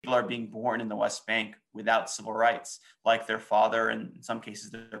People are being born in the West Bank without civil rights, like their father and in some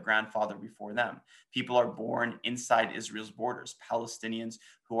cases their grandfather before them. People are born inside Israel's borders. Palestinians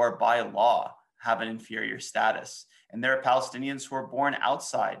who are by law have an inferior status. And there are Palestinians who are born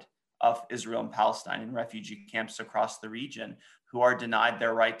outside of Israel and Palestine in refugee camps across the region who are denied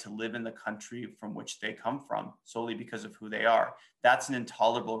their right to live in the country from which they come from solely because of who they are. That's an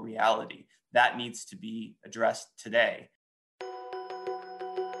intolerable reality. That needs to be addressed today.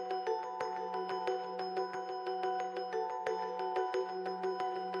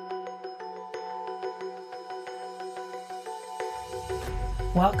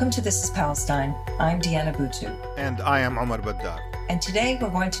 Welcome to This is Palestine. I'm Deanna Boutou. And I am Omar Baddar. And today we're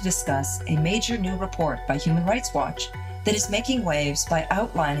going to discuss a major new report by Human Rights Watch that is making waves by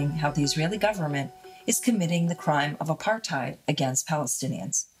outlining how the Israeli government is committing the crime of apartheid against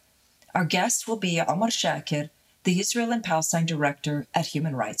Palestinians. Our guest will be Omar Shakir, the Israel and Palestine director at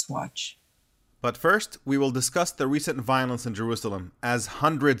Human Rights Watch. But first, we will discuss the recent violence in Jerusalem as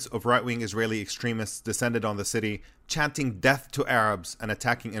hundreds of right-wing Israeli extremists descended on the city, chanting death to Arabs and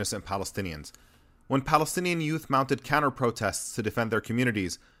attacking innocent Palestinians. When Palestinian youth mounted counter-protests to defend their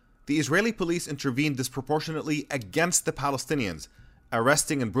communities, the Israeli police intervened disproportionately against the Palestinians,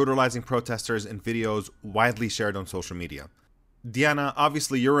 arresting and brutalizing protesters in videos widely shared on social media. Diana,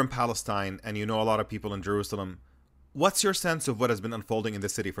 obviously you're in Palestine and you know a lot of people in Jerusalem. What's your sense of what has been unfolding in the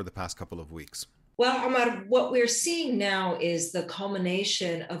city for the past couple of weeks? Well, Omar, what we're seeing now is the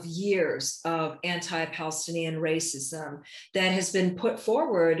culmination of years of anti-Palestinian racism that has been put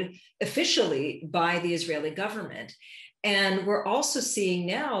forward officially by the Israeli government. And we're also seeing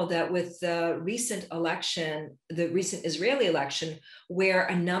now that with the recent election, the recent Israeli election, where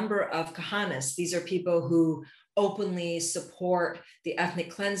a number of Kahanis, these are people who openly support the ethnic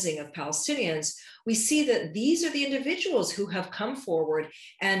cleansing of Palestinians, we see that these are the individuals who have come forward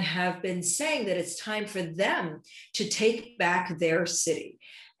and have been saying that it's time for them to take back their city.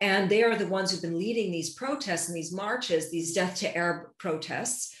 And they are the ones who've been leading these protests and these marches, these Death to Arab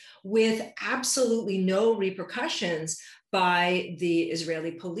protests, with absolutely no repercussions by the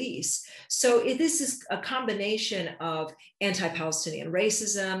Israeli police. So this is a combination of anti-Palestinian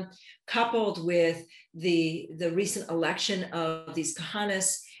racism coupled with the recent election of these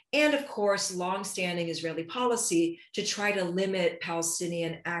Kahanis, and of course, longstanding Israeli policy to try to limit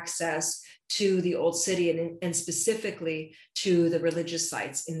Palestinian access to the Old City and specifically to the religious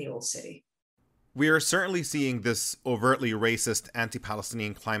sites in the Old City. We are certainly seeing this overtly racist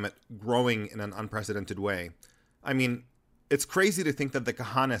anti-Palestinian climate growing in an unprecedented way. I mean, it's crazy to think that the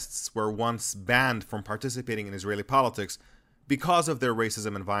Kahanists were once banned from participating in Israeli politics because of their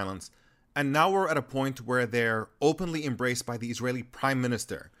racism and violence. And now we're at a point where they're openly embraced by the Israeli prime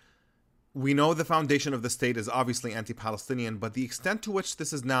minister. We know the foundation of the state is obviously anti-Palestinian, but the extent to which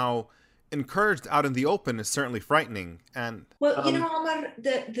this is now encouraged out in the open is certainly frightening. And well, Omar,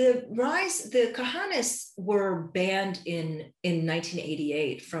 the Kahanists were banned in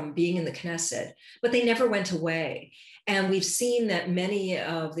 1988 from being in the Knesset, but they never went away. And we've seen that many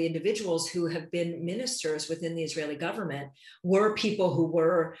of the individuals who have been ministers within the Israeli government were people who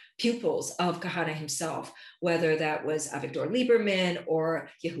were pupils of Kahane himself, whether that was Avigdor Lieberman or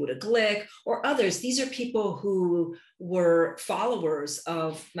Yehuda Glick or others. These are people who were followers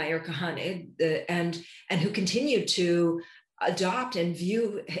of Meir Kahane and who continued to adopt and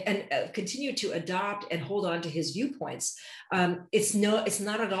view and continue to adopt and hold on to his viewpoints. It's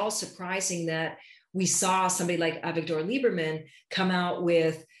not at all surprising that we saw somebody like Avigdor Lieberman come out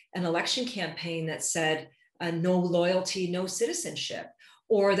with an election campaign that said no loyalty, no citizenship,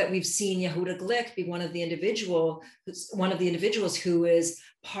 or that we've seen Yehuda Glick be one of the individuals who is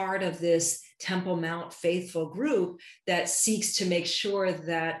part of this Temple Mount faithful group that seeks to make sure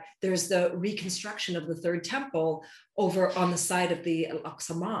that there's the reconstruction of the Third Temple over on the side of the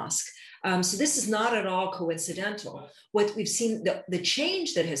Al-Aqsa Mosque. So this is not at all coincidental. What we've seen, the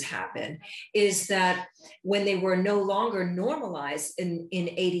change that has happened is that when they were no longer normalized in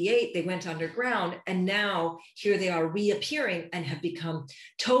 88, they went underground, and now here they are reappearing and have become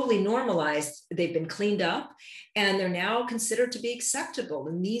totally normalized. They've been cleaned up and they're now considered to be acceptable.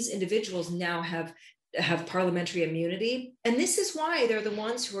 And these individuals now have parliamentary immunity. And this is why they're the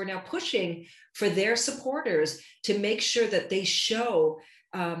ones who are now pushing for their supporters to make sure that they show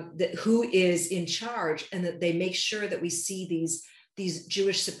that who is in charge, and that they make sure that we see these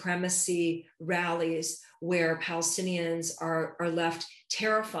Jewish supremacy rallies where Palestinians are left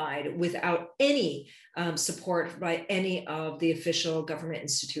terrified without any support by any of the official government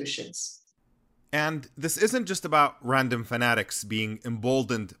institutions. And this isn't just about random fanatics being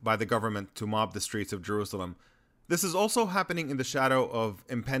emboldened by the government to mob the streets of Jerusalem. This is also happening in the shadow of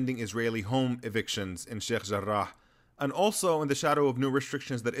impending Israeli home evictions in Sheikh Jarrah, and also in the shadow of new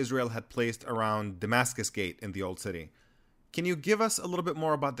restrictions that Israel had placed around Damascus Gate in the Old City. Can you give us a little bit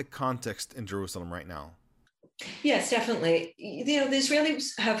more about the context in Jerusalem right now? Yes, definitely. The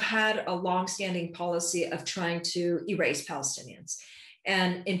Israelis have had a longstanding policy of trying to erase Palestinians,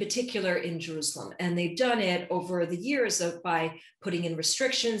 and in particular in Jerusalem. And they've done it over the years by putting in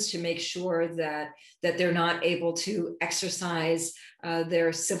restrictions to make sure that they're not able to exercise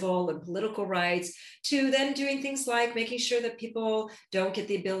their civil and political rights, to then doing things like making sure that people don't get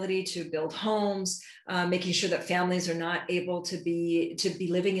the ability to build homes, making sure that families are not able to be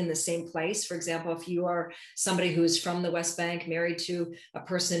living in the same place. For example, if you are somebody who is from the West Bank, married to a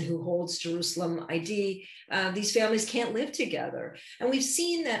person who holds Jerusalem ID, these families can't live together. And we've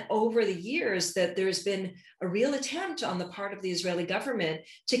seen that over the years that there's been a real attempt on the part of the Israeli government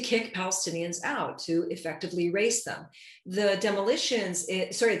to kick Palestinians out, to effectively erase them. The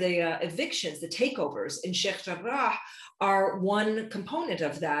evictions, the takeovers in Sheikh Jarrah are one component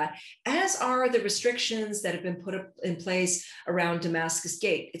of that, as are the restrictions that have been put in place around Damascus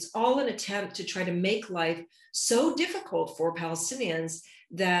Gate. It's all an attempt to try to make life so difficult for Palestinians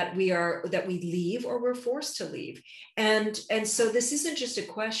that we leave or we're forced to leave. And so this isn't just a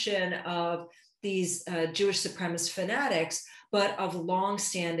question of these Jewish supremacist fanatics, but of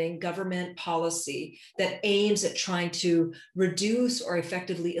longstanding government policy that aims at trying to reduce or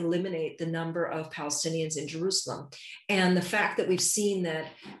effectively eliminate the number of Palestinians in Jerusalem. And the fact that we've seen that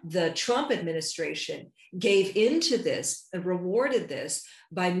the Trump administration gave into this and rewarded this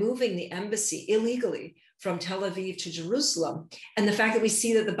by moving the embassy illegally from Tel Aviv to Jerusalem, and the fact that we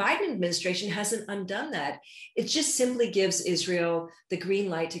see that the Biden administration hasn't undone that, it just simply gives Israel the green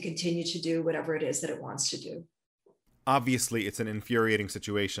light to continue to do whatever it is that it wants to do. Obviously, it's an infuriating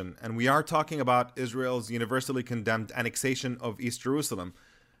situation, and we are talking about Israel's universally condemned annexation of East Jerusalem.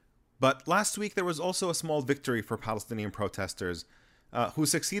 But last week, there was also a small victory for Palestinian protesters who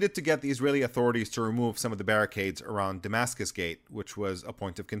succeeded to get the Israeli authorities to remove some of the barricades around Damascus Gate, which was a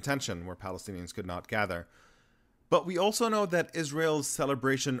point of contention where Palestinians could not gather. But we also know that Israel's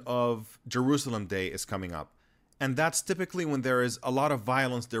celebration of Jerusalem Day is coming up, and that's typically when there is a lot of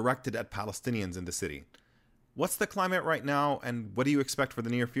violence directed at Palestinians in the city. What's the climate right now, and what do you expect for the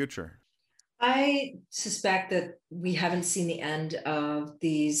near future? I suspect that we haven't seen the end of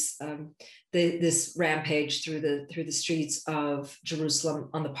this rampage through the streets of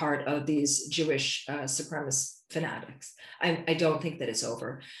Jerusalem on the part of these Jewish supremacist fanatics. I don't think that it's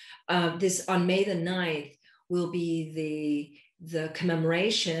over. This on May the 9th will be the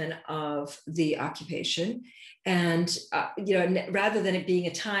commemoration of the occupation. And, rather than it being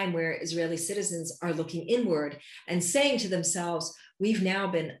a time where Israeli citizens are looking inward and saying to themselves, we've now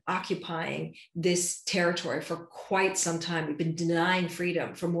been occupying this territory for quite some time. We've been denying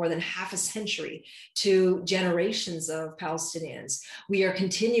freedom for more than half a century to generations of Palestinians. We are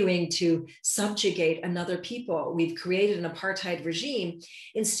continuing to subjugate another people. We've created an apartheid regime.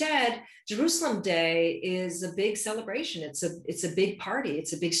 Instead, Jerusalem Day is a big celebration. It's a big party.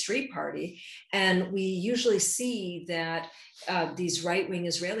 It's a big street party. And we usually see that these right-wing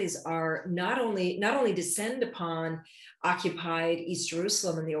Israelis are not only descend upon occupied East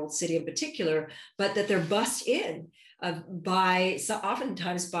Jerusalem and the Old City in particular, but that they're bussed in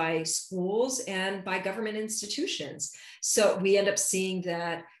oftentimes by schools and by government institutions. So we end up seeing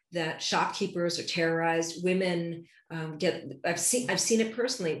that shopkeepers are terrorized. Women I've seen it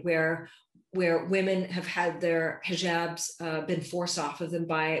personally where women have had their hijabs been forced off of them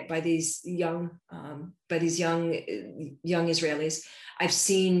by these young Israelis. I've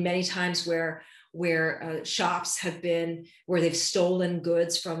seen many times where shops have been, where they've stolen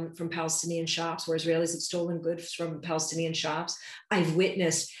goods from Palestinian shops, where Israelis have stolen goods from Palestinian shops. I've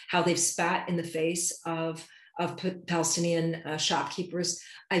witnessed how they've spat in the face of Palestinian shopkeepers.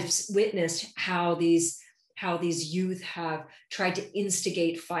 I've witnessed how these youth have tried to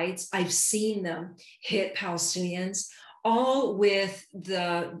instigate fights. I've seen them hit Palestinians, all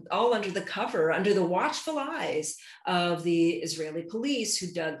under the cover, under the watchful eyes of the Israeli police, who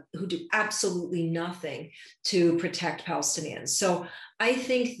do absolutely nothing to protect Palestinians. So I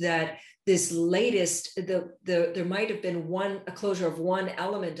think that this latest, there might have been a closure of one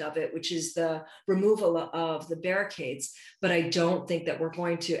element of it, which is the removal of the barricades, but I don't think that we're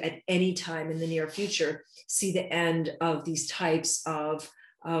going to, at any time in the near future, see the end of these types of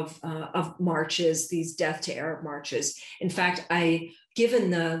marches, these death to Arab marches. In fact,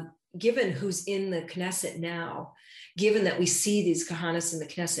 given who's in the Knesset now, given that we see these Kahanas in the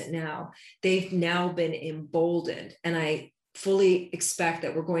Knesset now, they've now been emboldened. And fully expect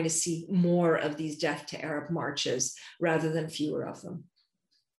that we're going to see more of these Death to Arab marches rather than fewer of them.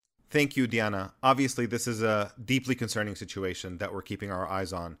 Thank you, Diana. Obviously, this is a deeply concerning situation that we're keeping our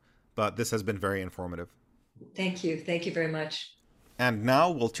eyes on, but this has been very informative. Thank you. Thank you very much. And now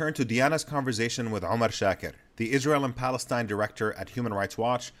we'll turn to Diana's conversation with Omar Shaker, the Israel and Palestine director at Human Rights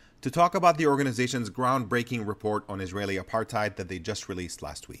Watch, to talk about the organization's groundbreaking report on Israeli apartheid that they just released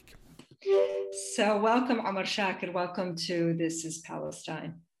last week. So welcome, Omar Shaker. Welcome to This is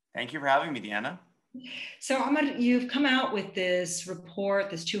Palestine. Thank you for having me, Diana. So Omar, you've come out with this report,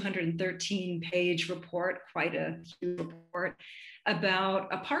 this 213-page report, quite a huge report,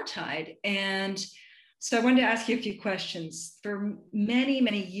 about apartheid. And so I wanted to ask you a few questions. For many,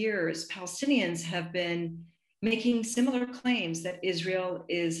 many years, Palestinians have been making similar claims that Israel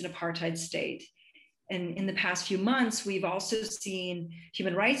is an apartheid state. And in the past few months, we've also seen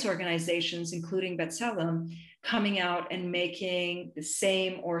human rights organizations, including B'Tselem, coming out and making the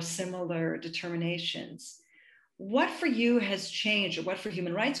same or similar determinations. What for you has changed, or what for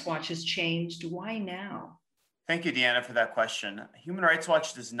Human Rights Watch has changed? Why now? Thank you, Deanna, for that question. Human Rights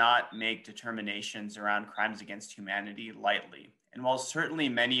Watch does not make determinations around crimes against humanity lightly. And while certainly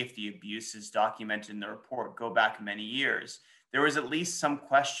many of the abuses documented in the report go back many years, there was at least some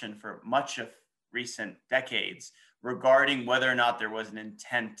question for much of recent decades regarding whether or not there was an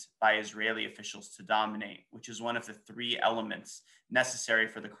intent by Israeli officials to dominate, which is one of the three elements necessary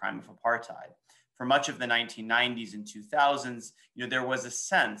for the crime of apartheid. For much of the 1990s and 2000s, there was a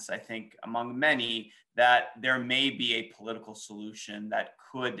sense, I think, among many, that there may be a political solution that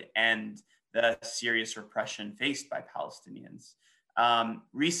could end the serious repression faced by Palestinians.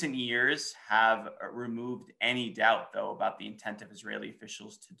 Recent years have removed any doubt, though, about the intent of Israeli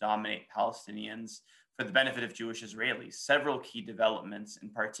officials to dominate Palestinians for the benefit of Jewish Israelis. Several key developments in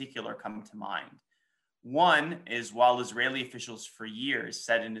particular come to mind. One is, while Israeli officials for years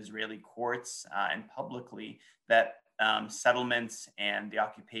said in Israeli courts and publicly that settlements and the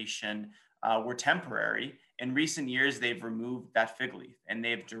occupation were temporary, in recent years they've removed that fig leaf and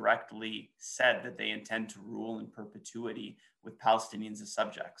they've directly said that they intend to rule in perpetuity with Palestinians as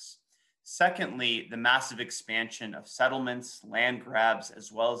subjects. Secondly, the massive expansion of settlements, land grabs,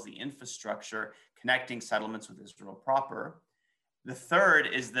 as well as the infrastructure connecting settlements with Israel proper. The third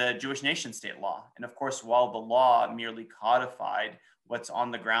is the Jewish nation state law. And of course, while the law merely codified what's on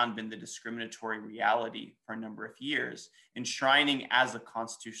the ground been the discriminatory reality for a number of years, enshrining as a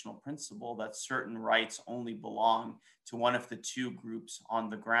constitutional principle that certain rights only belong to one of the two groups on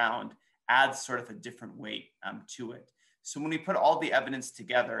the ground adds sort of a different weight to it. So when we put all the evidence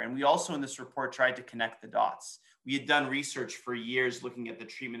together, and we also in this report tried to connect the dots. We had done research for years looking at the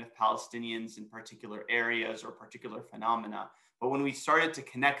treatment of Palestinians in particular areas or particular phenomena. But when we started to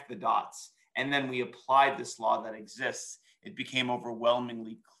connect the dots and then we applied this law that exists, it became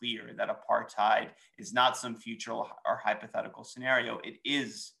overwhelmingly clear that apartheid is not some future or hypothetical scenario. It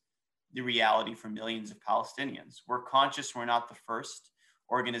is the reality for millions of Palestinians. We're conscious we're not the first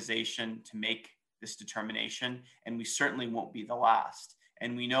organization to make this determination, and we certainly won't be the last.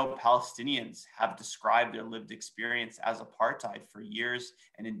 And we know Palestinians have described their lived experience as apartheid for years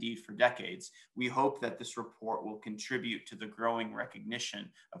and indeed for decades. We hope that this report will contribute to the growing recognition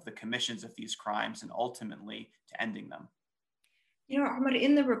of the commissions of these crimes and ultimately to ending them. Ahmad,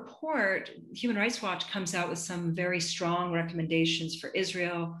 in the report, Human Rights Watch comes out with some very strong recommendations for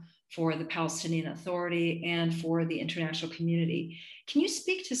Israel, for the Palestinian Authority, and for the international community. Can you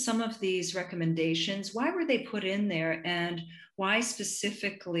speak to some of these recommendations? Why were they put in there, and why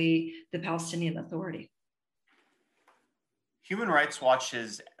specifically the Palestinian Authority? Human Rights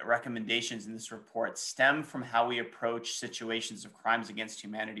Watch's recommendations in this report stem from how we approach situations of crimes against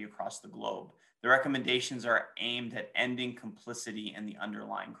humanity across the globe. The recommendations are aimed at ending complicity in the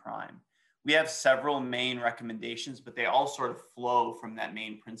underlying crime. We have several main recommendations, but they all sort of flow from that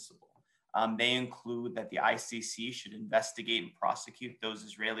main principle. They include that the ICC should investigate and prosecute those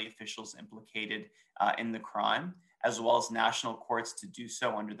Israeli officials implicated in the crime, as well as national courts to do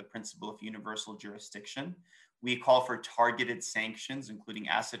so under the principle of universal jurisdiction. We call for targeted sanctions, including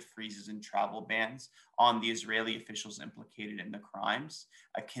asset freezes and travel bans on the Israeli officials implicated in the crimes,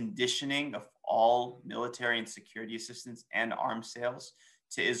 a conditioning of all military and security assistance and arms sales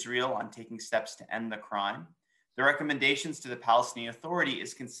to Israel on taking steps to end the crime. The recommendations to the Palestinian Authority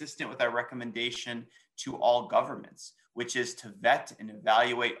is consistent with our recommendation to all governments, which is to vet and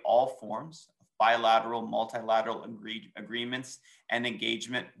evaluate all forms of bilateral, multilateral agreements and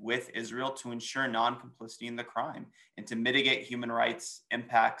engagement with Israel to ensure non-complicity in the crime and to mitigate human rights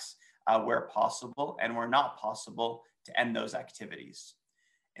impacts where possible and where not possible to end those activities.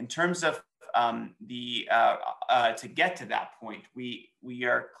 In terms of to get to that point, we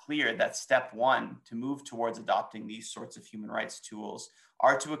are clear that step one to move towards adopting these sorts of human rights tools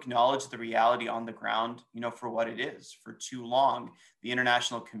are to acknowledge the reality on the ground, for what it is. For too long, the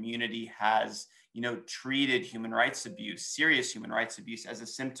international community has, treated human rights abuse, serious human rights abuse, as a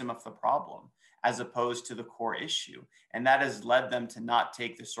symptom of the problem, as opposed to the core issue. And that has led them to not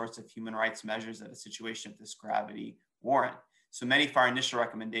take the sorts of human rights measures that a situation of this gravity warrant. So many of our initial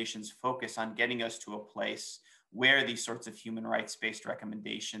recommendations focus on getting us to a place where these sorts of human rights-based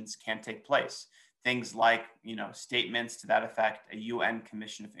recommendations can take place. Things like, statements to that effect, a UN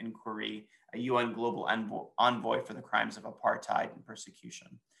Commission of Inquiry, a UN Global Envoy for the crimes of apartheid and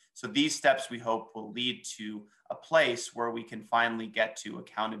persecution. So these steps, we hope, will lead to a place where we can finally get to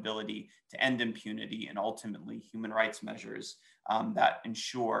accountability, to end impunity, and ultimately human rights measures that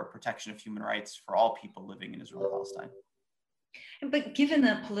ensure protection of human rights for all people living in Israel and Palestine. But given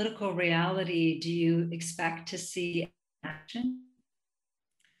the political reality, do you expect to see action?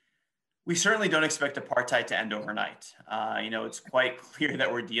 We certainly don't expect apartheid to end overnight. It's quite clear that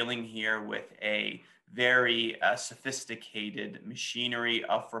we're dealing here with a very sophisticated machinery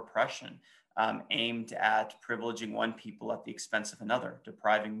of repression aimed at privileging one people at the expense of another,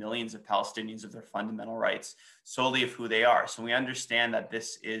 depriving millions of Palestinians of their fundamental rights solely of who they are. So we understand that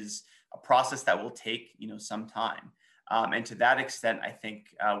this is a process that will take, some time. And to that extent, I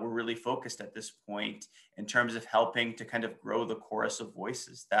think we're really focused at this point in terms of helping to kind of grow the chorus of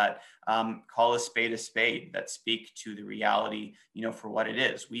voices that call a spade, that speak to the reality, for what it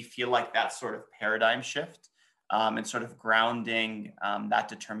is. We feel like that sort of paradigm shift and sort of grounding that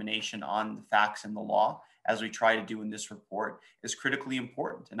determination on the facts and the law, as we try to do in this report, is critically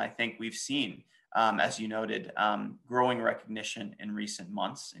important. And I think we've seen, as you noted, growing recognition in recent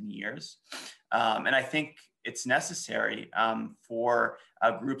months and years. And I think it's necessary for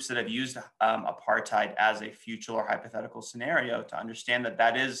groups that have used apartheid as a future or hypothetical scenario to understand that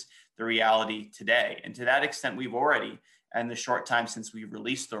that is the reality today. And to that extent, we've already, in the short time since we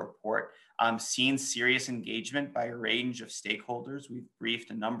released the report, seen serious engagement by a range of stakeholders. We've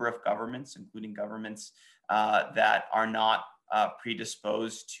briefed a number of governments, including governments that are not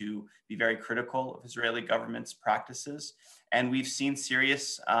predisposed to be very critical of Israeli government's practices. And we've seen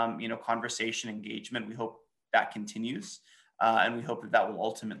serious, conversation engagement. We hope that continues. And we hope that that will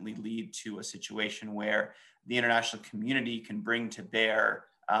ultimately lead to a situation where the international community can bring to bear,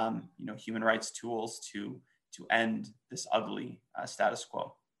 human rights tools to end this ugly status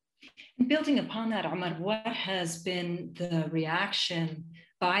quo. And building upon that, Omar, what has been the reaction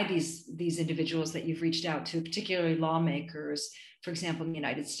by these individuals that you've reached out to, particularly lawmakers, for example, in the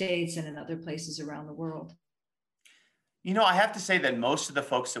United States and in other places around the world? I have to say that most of the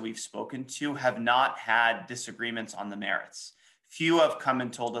folks that we've spoken to have not had disagreements on the merits. Few have come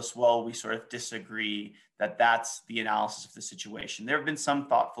and told us, well, we sort of disagree that that's the analysis of the situation. There have been some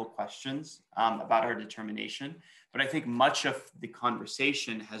thoughtful questions about our determination, but I think much of the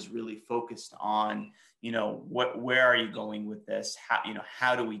conversation has really focused on, where are you going with this?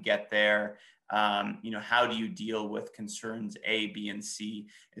 How do we get there? How do you deal with concerns A, B, and C?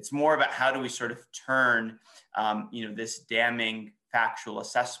 It's more about how do we sort of turn, this damning factual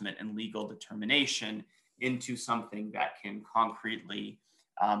assessment and legal determination into something that can concretely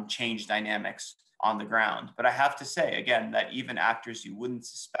change dynamics on the ground. But I have to say, again, that even actors you wouldn't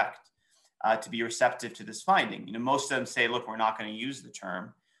suspect to be receptive to this finding, most of them say, look, we're not going to use the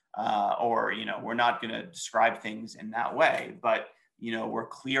term or, we're not going to describe things in that way. But we're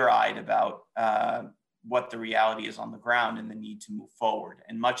clear-eyed about what the reality is on the ground and the need to move forward.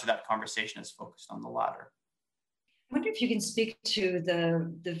 And much of that conversation is focused on the latter. I wonder if you can speak to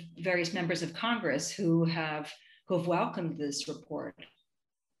the various members of Congress who have welcomed this report.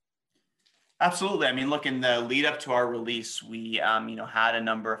 Absolutely. I mean, look, in the lead up to our release, we had a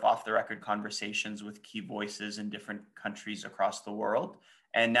number of off-the-record conversations with key voices in different countries across the world.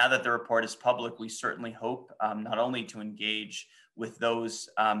 And now that the report is public, we certainly hope not only to engage with those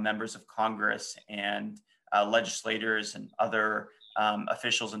members of Congress and legislators and other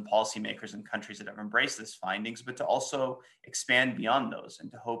officials and policymakers in countries that have embraced these findings, but to also expand beyond those and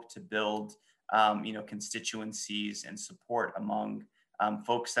to hope to build, constituencies and support among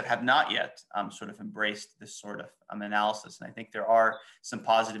folks that have not yet sort of embraced this sort of analysis. And I think there are some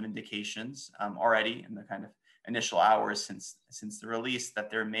positive indications already in the kind of initial hours since the release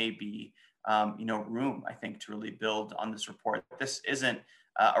that there may be room, I think, to really build on this report. This isn't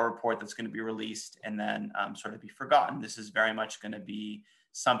a report that's going to be released and then sort of be forgotten. This is very much going to be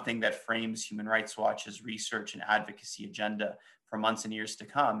something that frames Human Rights Watch's research and advocacy agenda for months and years to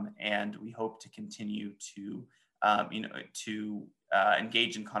come. And we hope to continue to to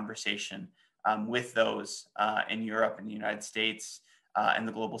engage in conversation with those in Europe and the United States and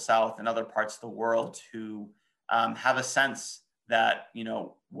the global South and other parts of the world who have a sense that,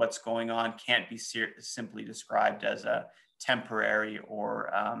 what's going on can't be simply described as a temporary or,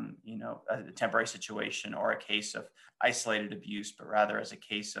 a temporary situation or a case of isolated abuse, but rather as a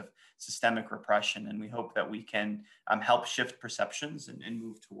case of systemic repression. And we hope that we can help shift perceptions and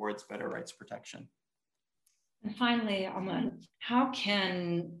move towards better rights protection. And finally, how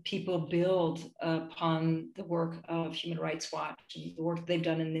can people build upon the work of Human Rights Watch and the work they've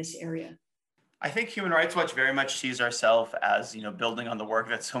done in this area? I think Human Rights Watch very much sees ourselves as, building on the work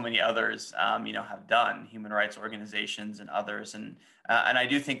that so many others, have done, human rights organizations and others. And I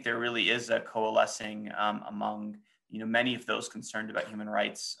do think there really is a coalescing among, many of those concerned about human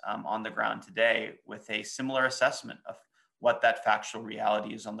rights on the ground today with a similar assessment of what that factual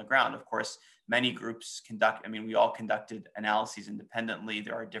reality is on the ground. Of course, many groups we all conducted analyses independently.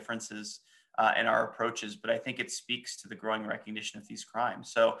 There are differences in our approaches, but I think it speaks to the growing recognition of these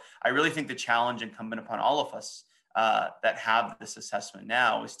crimes. So I really think the challenge incumbent upon all of us that have this assessment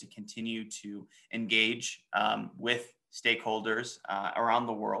now is to continue to engage with stakeholders around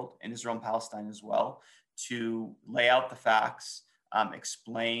the world, in Israel and Palestine as well, to lay out the facts,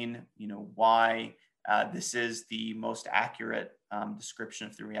 explain, why this is the most accurate description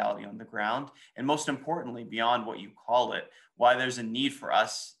of the reality on the ground, and most importantly, beyond what you call it, why there's a need for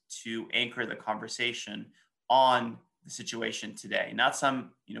us to anchor the conversation on the situation today, not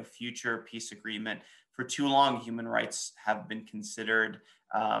some future peace agreement. For too long, human rights have been considered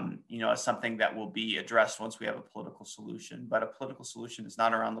as something that will be addressed once we have a political solution. But a political solution is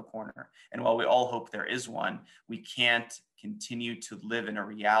not around the corner. And while we all hope there is one, we can't continue to live in a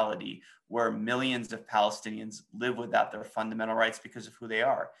reality where millions of Palestinians live without their fundamental rights because of who they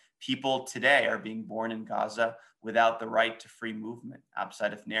are. People today are being born in Gaza without the right to free movement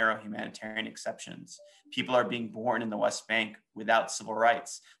outside of narrow humanitarian exceptions. People are being born in the West Bank without civil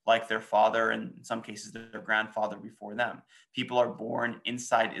rights, like their father and in some cases their grandfather before them. People are born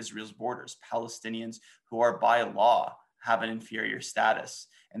inside Israel's borders, Palestinians who are by law have an inferior status.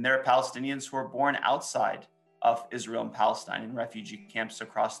 And there are Palestinians who are born outside of Israel and Palestine in refugee camps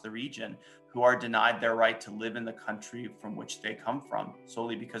across the region who are denied their right to live in the country from which they come from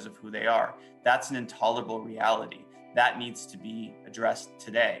solely because of who they are. That's an intolerable reality. That needs to be addressed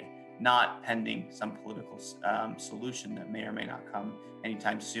today, not pending some political solution that may or may not come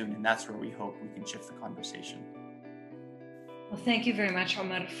anytime soon. And that's where we hope we can shift the conversation. Well, thank you very much,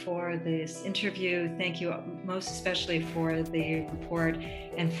 Omar, for this interview. Thank you most especially for the report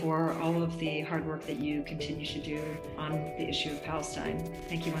and for all of the hard work that you continue to do on the issue of Palestine.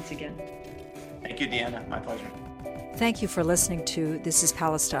 Thank you once again. Thank you, Deanna. My pleasure. Thank you for listening to This is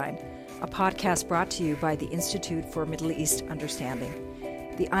Palestine, a podcast brought to you by the Institute for Middle East Understanding.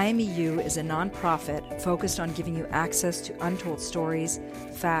 The IMEU is a nonprofit focused on giving you access to untold stories,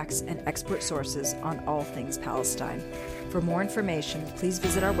 facts, and expert sources on all things Palestine. For more information, please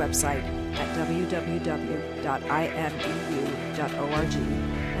visit our website at www.imeu.org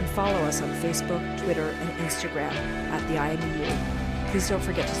and follow us on Facebook, Twitter, and Instagram at the IMEU. Please don't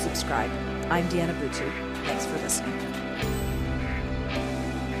forget to subscribe. I'm Deanna Butu. Thanks for listening.